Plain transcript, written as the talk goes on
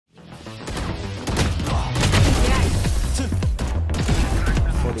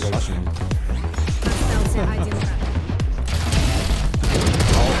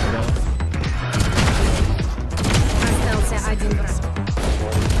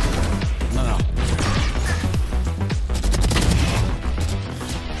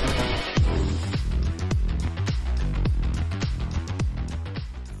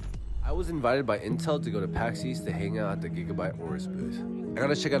invited by Intel to go to PAX East to hang out at the Gigabyte Aorus booth. I got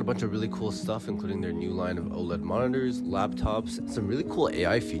to check out a bunch of really cool stuff, including their new line of OLED monitors, laptops, and some really cool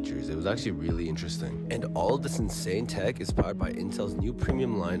AI features. It was actually really interesting. And all of this insane tech is powered by Intel's new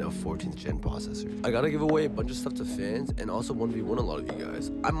premium line of 14th gen processors. I gotta give away a bunch of stuff to fans and also 1v1 a lot of you guys.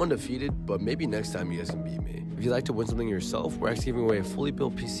 I'm undefeated, but maybe next time you guys can beat me. If you'd like to win something yourself, we're actually giving away a fully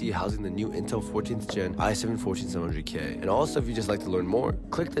built PC housing the new Intel 14th gen i7-14700K. And also, if you just like to learn more,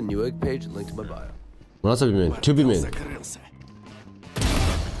 click the Newegg page linked in my bio. What else have you been? 2B min.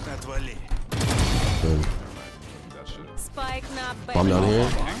 Spike на Б. Bomb down here.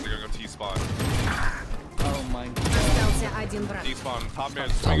 Oh my god. Остался один враг. Top man,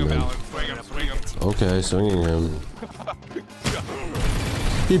 swing him, Alan. Swing him. Okay, swinging him.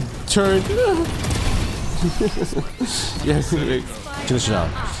 He turned. Yes, finish it out.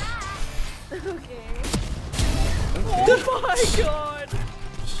 Okay. Oh my god.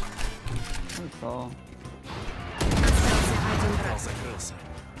 That's all. Остался один враг.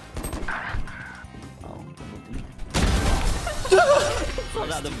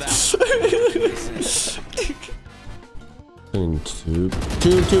 Out the back.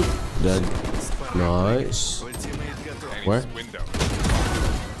 Two. Dead. Nice. Where?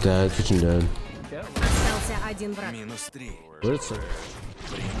 Dead. Kitchen dead. Остался один враг. Where's it?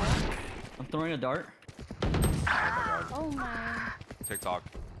 I'm throwing a dart. Oh my. TikTok.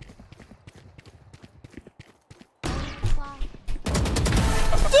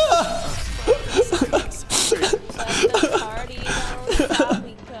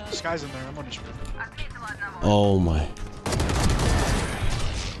 This guy's in there. I'm on his roof. Oh my.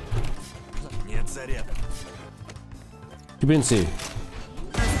 You been see.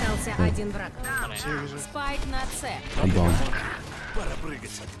 Остался один враг. Спайк на С. I'm bomb.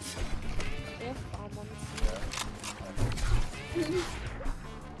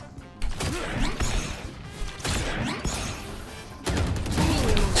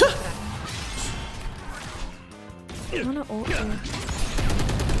 I wanna ult you.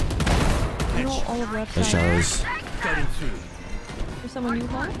 I know all of left That side. showers. There's someone you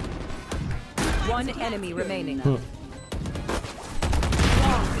want? One enemy remaining.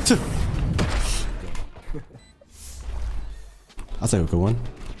 I'll take a good one.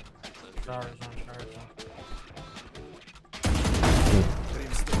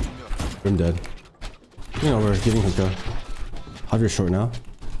 I'm dead. You know, we're giving hookah. Have your short now.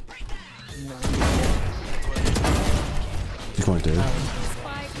 He's going through.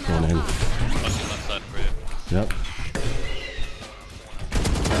 Going in. Yep.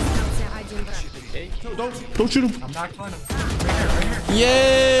 Don't shoot him. I'm not killing him.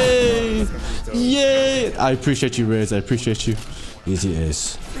 Yay! Yay! I appreciate you, Riz. I appreciate you. Easy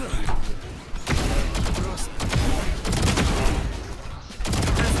ace.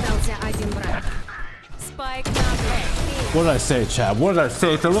 Остался один враг. Спайк на Б. What did I say, chat? What did I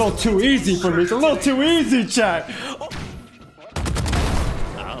say? It's a little too easy for me. It's a little too easy, chat.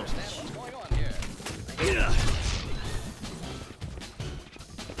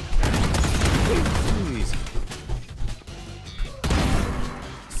 Jeez.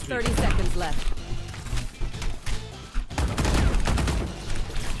 30 seconds left.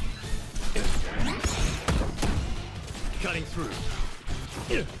 Cutting through.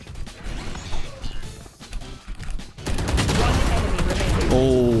 One enemy remaining.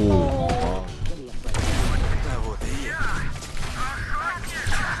 Oh.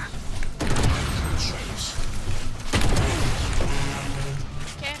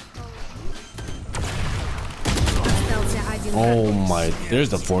 Oh my. There's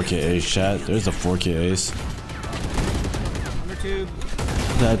the 4K ace, chat. There's the 4K ace. Number two.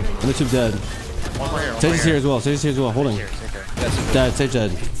 Dead. Under two dead. Sage is here as well. Sage is here as well. Holding. Dead. Sage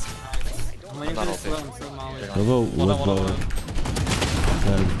dead. We'll blow.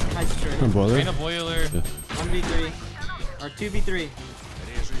 Nice trade. Brother. Boiler. 1v3. Or 2v3.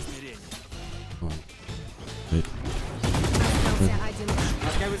 Wait.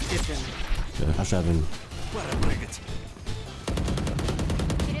 That guy was kitchen. Yeah, I should have been.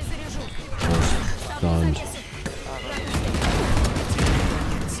 Stunned.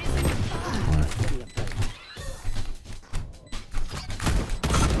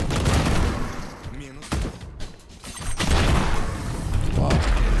 Wow.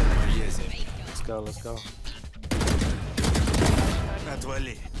 Let's go.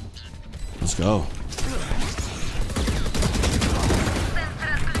 Let's go.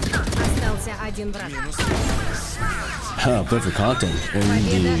 Остался один враг. Perfect content.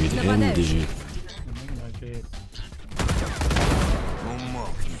 Indeed. Indeed.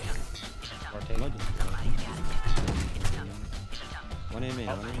 One enemy.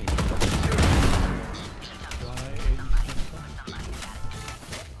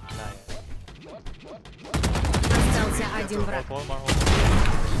 Остался один враг.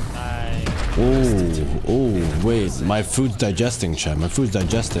 Oh, wait. My food's digesting, chat. My food's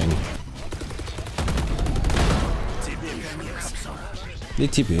digesting. They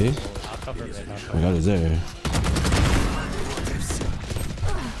TP. Oh my god, he's there.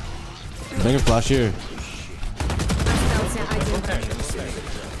 Bring a flash here. Остался один враг.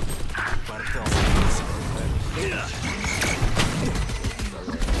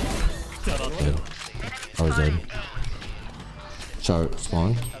 I was dead. Chart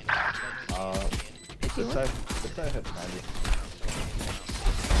spawn.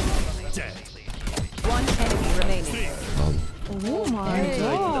 One enemy remaining. Oh my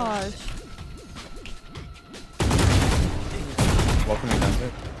gosh. Welcome to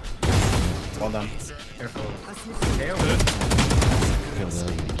Denver. Well done.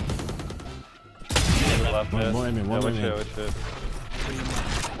 One enemy, one enemy.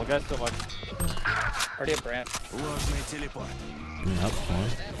 Well, guys, so much. Already a brand. Yep,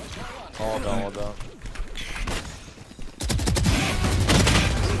 fine. All down, all down.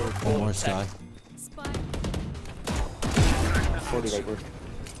 One more sky. 40 Viper.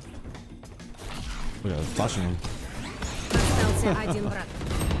 Wait, I was flashing him. Остался один враг.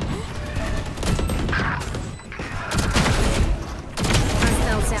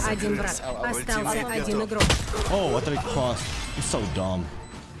 Остался один враг. Остался один игрок. Oh, I thought he crossed. He's so dumb.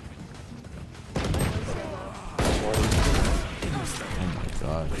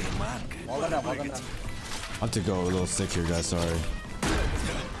 Oh my god. I have to go a little sick here, guys. Sorry.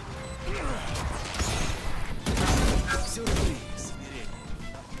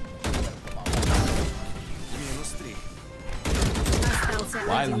 Остался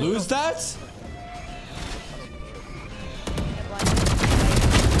I один lose игрок. that?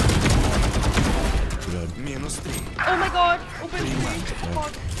 Good. Oh my god. Open three.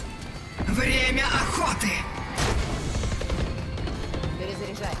 Fuck. Время охоты!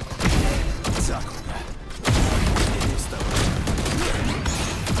 Перезаряжай.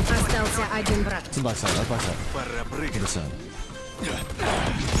 Остался один враг. It's backside. That's backside. Good side.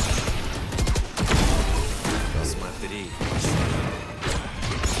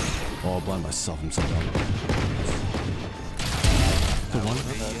 Oh, I'll blind myself. I'm so dumb. Good one.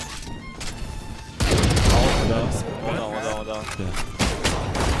 Well done. Yeah.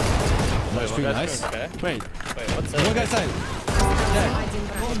 Nice, pretty nice. Okay. Wait, What's one guy side. Один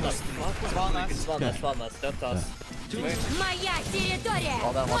враг. Spawn us. Don't toss. Моя территория.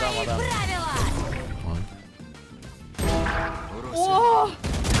 Hold on. Правила. Whoa.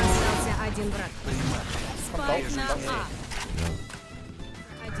 Остался один враг. Спайк на А.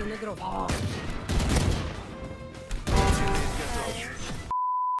 Один игрок.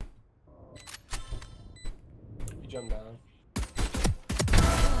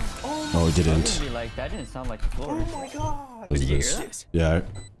 Oh, he didn't. Like that didn't sound like the floor. What is this? Yeah,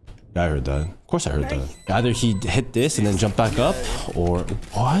 I heard that. Of course I heard that. Either he hit this and then jumped back up, or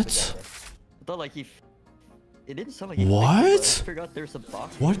what? I thought like he. It didn't sound like he. What? I forgot there's a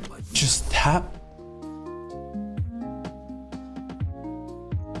box. What just happened?